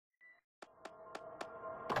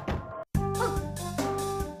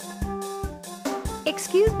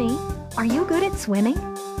Excuse me, are you good at swimming?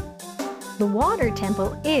 The water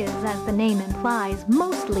temple is, as the name implies,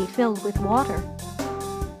 mostly filled with water.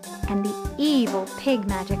 And the evil pig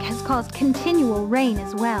magic has caused continual rain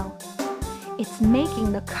as well. It's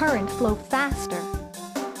making the current flow faster.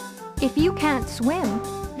 If you can't swim,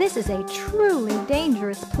 this is a truly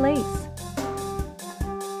dangerous place.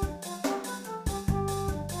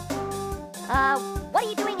 What are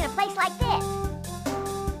you doing in a place like this?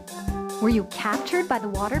 Were you captured by the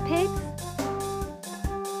water pigs?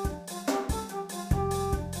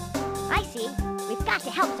 I see. We've got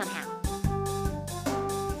to help somehow.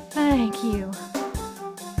 Thank you.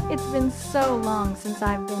 It's been so long since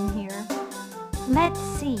I've been here. Let's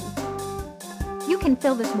see. You can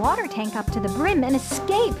fill this water tank up to the brim and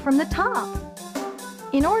escape from the top.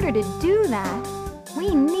 In order to do that,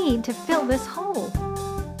 we need to fill this hole.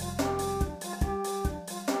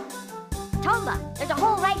 Tomba, there's a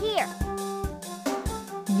hole right here.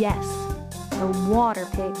 Yes, the water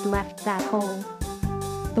pigs left that hole.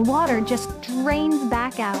 The water just drains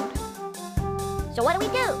back out. So what do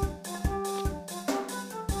we do?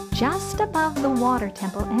 Just above the water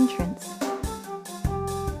temple entrance,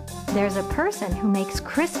 there's a person who makes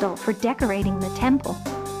crystal for decorating the temple.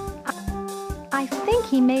 I think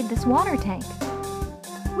he made this water tank.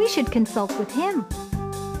 We should consult with him.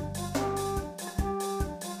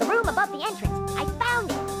 The room above the entrance. I found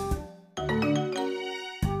it.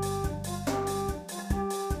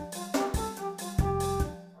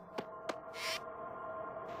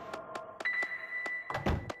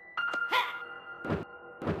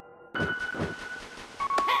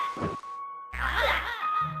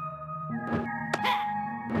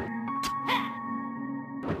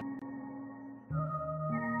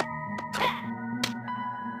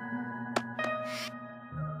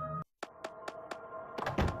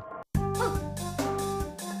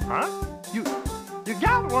 Huh? You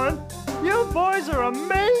got one? You boys are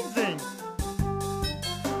amazing!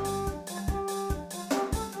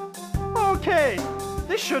 Okay,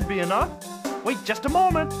 this should be enough. Wait just a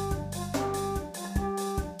moment.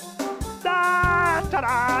 Da da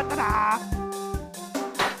da da da.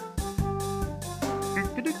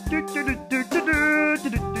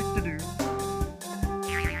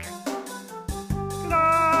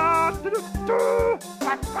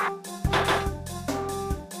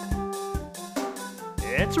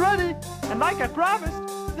 It's ready, and like I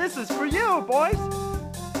promised, this is for you, boys.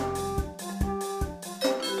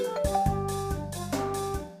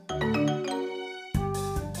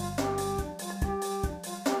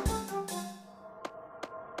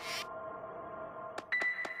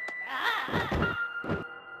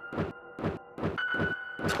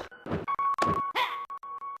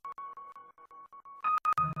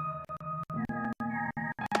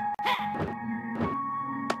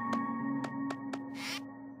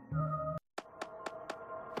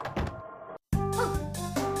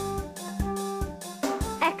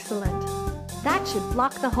 Excellent. That should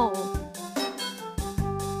block the hole.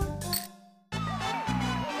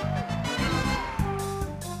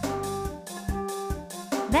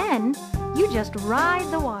 Then, you just ride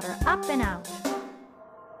the water up and out.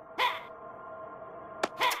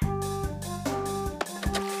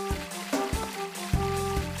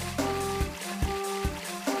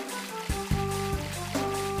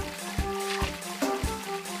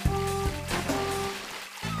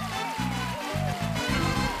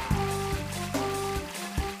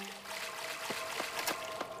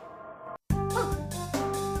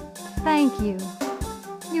 Thank you.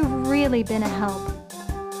 You've really been a help.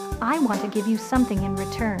 I want to give you something in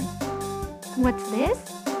return. What's this?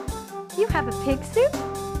 You have a pig suit?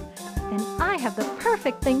 Then I have the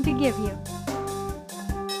perfect thing to give you.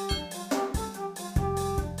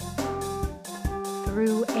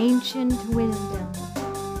 Through ancient wisdom,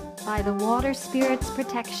 by the water spirit's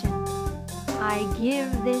protection, I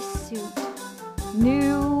give this suit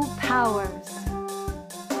new powers.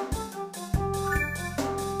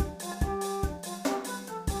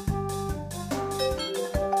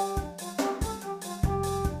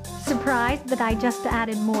 Surprised that I just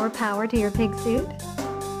added more power to your pig suit?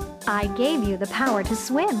 I gave you the power to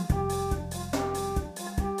swim.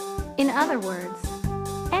 In other words,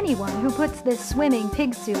 anyone who puts this swimming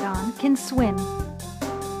pig suit on can swim,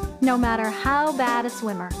 no matter how bad a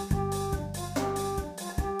swimmer.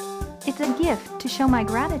 It's a gift to show my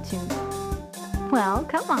gratitude. Well,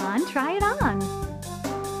 come on, try it on.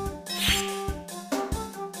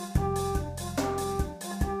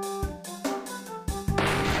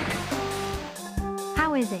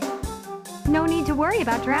 How is it? No need to worry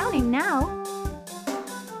about drowning now.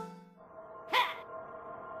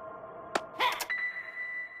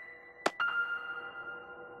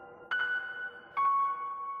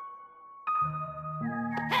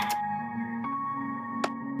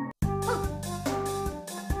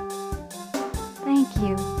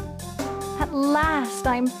 you. At last,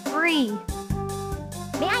 I'm free.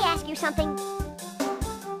 May I ask you something?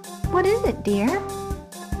 What is it, dear?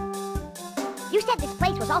 You said this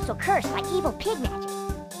place was also cursed by evil pig magic.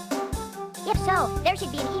 If so, there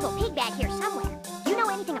should be an evil pig back here somewhere. Do you know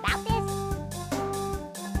anything about this?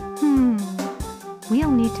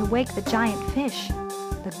 We'll need to wake the giant fish,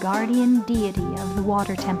 the guardian deity of the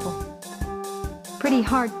water temple. Pretty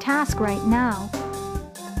hard task right now.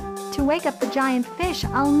 To wake up the giant fish,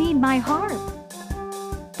 I'll need my harp.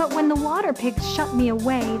 But when the water pigs shut me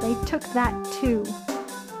away, they took that too.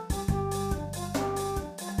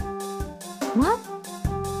 What?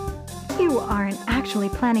 You aren't actually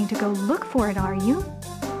planning to go look for it, are you?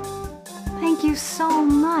 Thank you so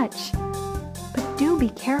much. But do be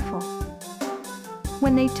careful.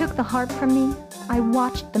 When they took the harp from me, I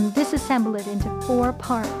watched them disassemble it into 4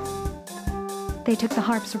 parts. They took the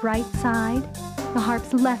harp's right side, the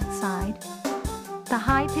harp's left side, the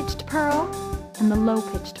high-pitched pearl, and the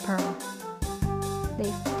low-pitched pearl.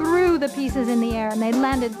 They threw the pieces in the air and they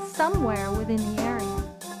landed somewhere within the area.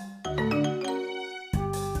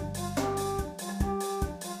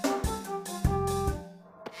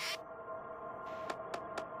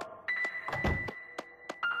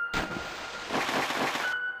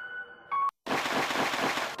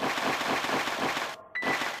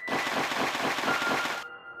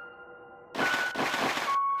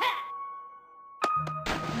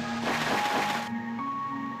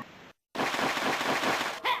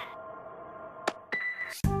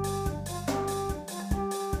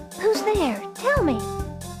 Who's there? Tell me.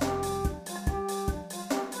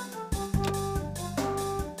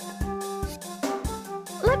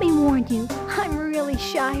 Let me warn you, I'm really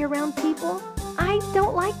shy around people. I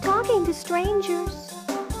don't like talking to strangers.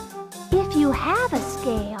 If you have a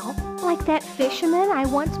scale, like that fisherman I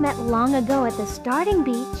once met long ago at the starting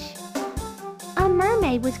beach. A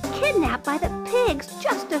mermaid was kidnapped by the pigs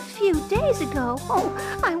just a few days ago. Oh,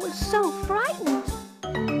 I was so frightened.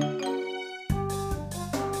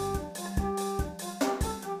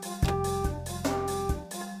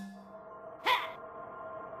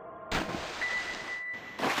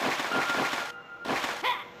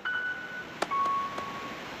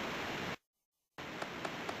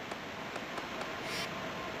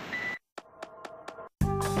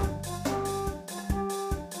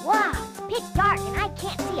 Wow, it's pitch dark and I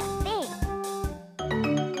can't see a thing.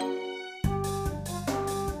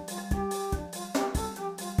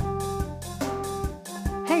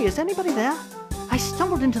 Hey, is anybody there? I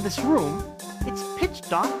stumbled into this room. It's pitch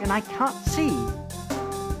dark and I can't see.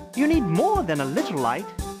 You need more than a little light.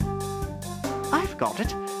 I've got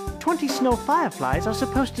it. 20 snow fireflies are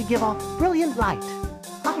supposed to give off brilliant light.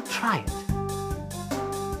 I'll try it.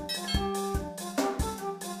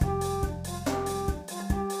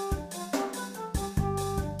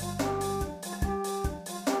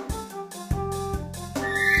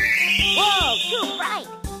 Whoa, too bright.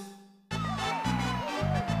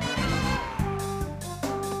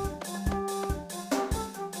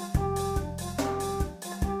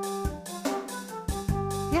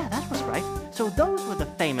 Yeah, that was right. So those were the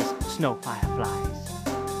famous snow fireflies.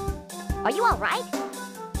 Are you all right?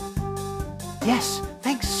 Yes,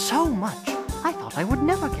 thanks so much. I thought I would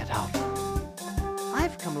never get out.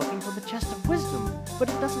 I've come looking for the chest of wisdom, but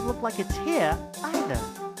it doesn't look like it's here either.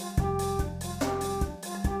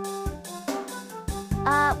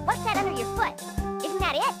 What's that under your foot? Isn't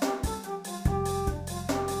that it?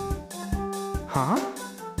 Huh?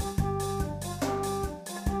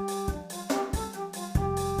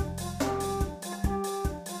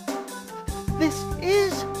 This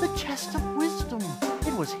is the chest of wisdom.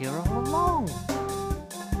 It was here all along.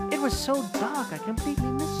 It was so dark I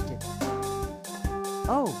completely missed it.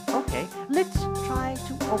 Oh, okay. Let's try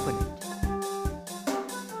to open it.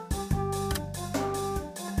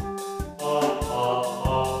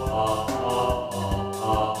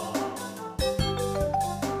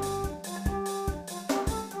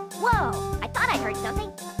 Whoa, I thought I heard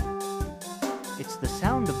something. It's the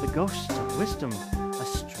sound of the ghosts of wisdom. A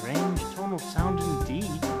strange tonal sound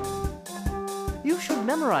indeed. You should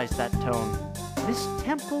memorize that tone. This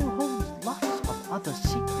temple holds lots of other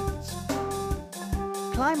secrets.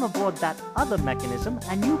 Climb aboard that other mechanism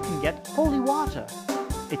and you can get holy water.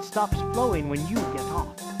 It stops flowing when you get off.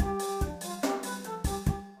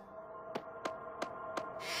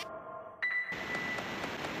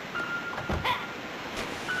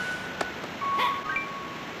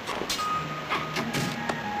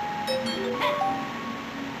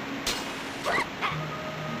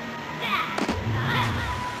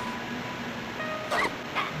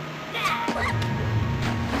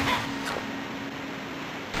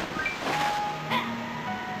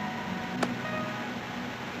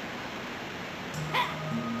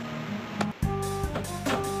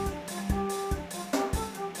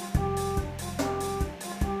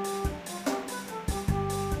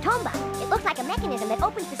 mechanism that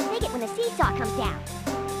opens the spigot when the seesaw comes down.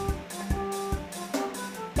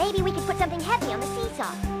 Maybe we could put something heavy on the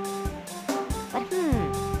seesaw. But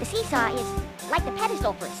the seesaw is like the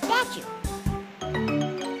pedestal for a statue.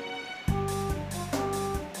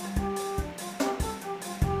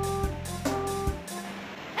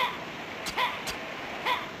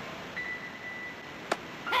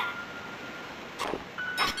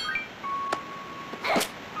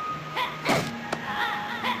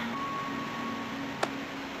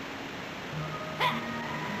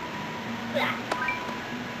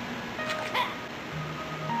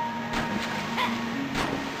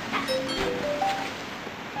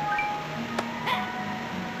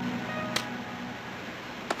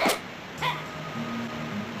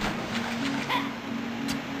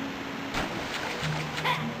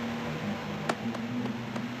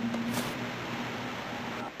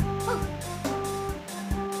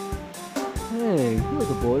 Hey, you're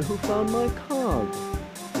the boy who found my cog.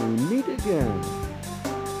 We meet again.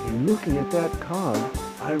 In looking at that cog,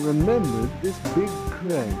 I remembered this big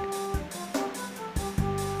crank.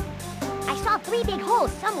 I saw 3 big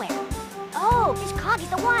holes somewhere. Oh, this cog is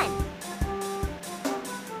the one.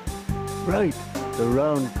 Right, the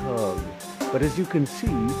round cog. But as you can see,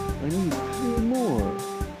 I need 3 more.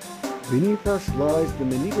 Beneath us lies the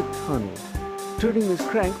Manita Tunnel. Turning this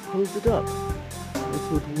crank pulls it up. That's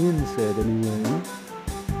what Wynn said, anyway.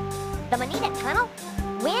 The Manita Tunnel?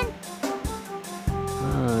 When?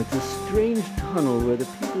 It's a strange tunnel where the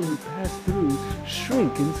people who pass through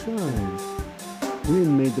shrink in size.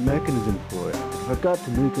 Wynn made the mechanism for it, but forgot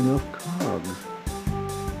to make enough cogs.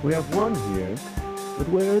 We have one here, but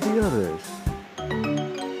where are the others?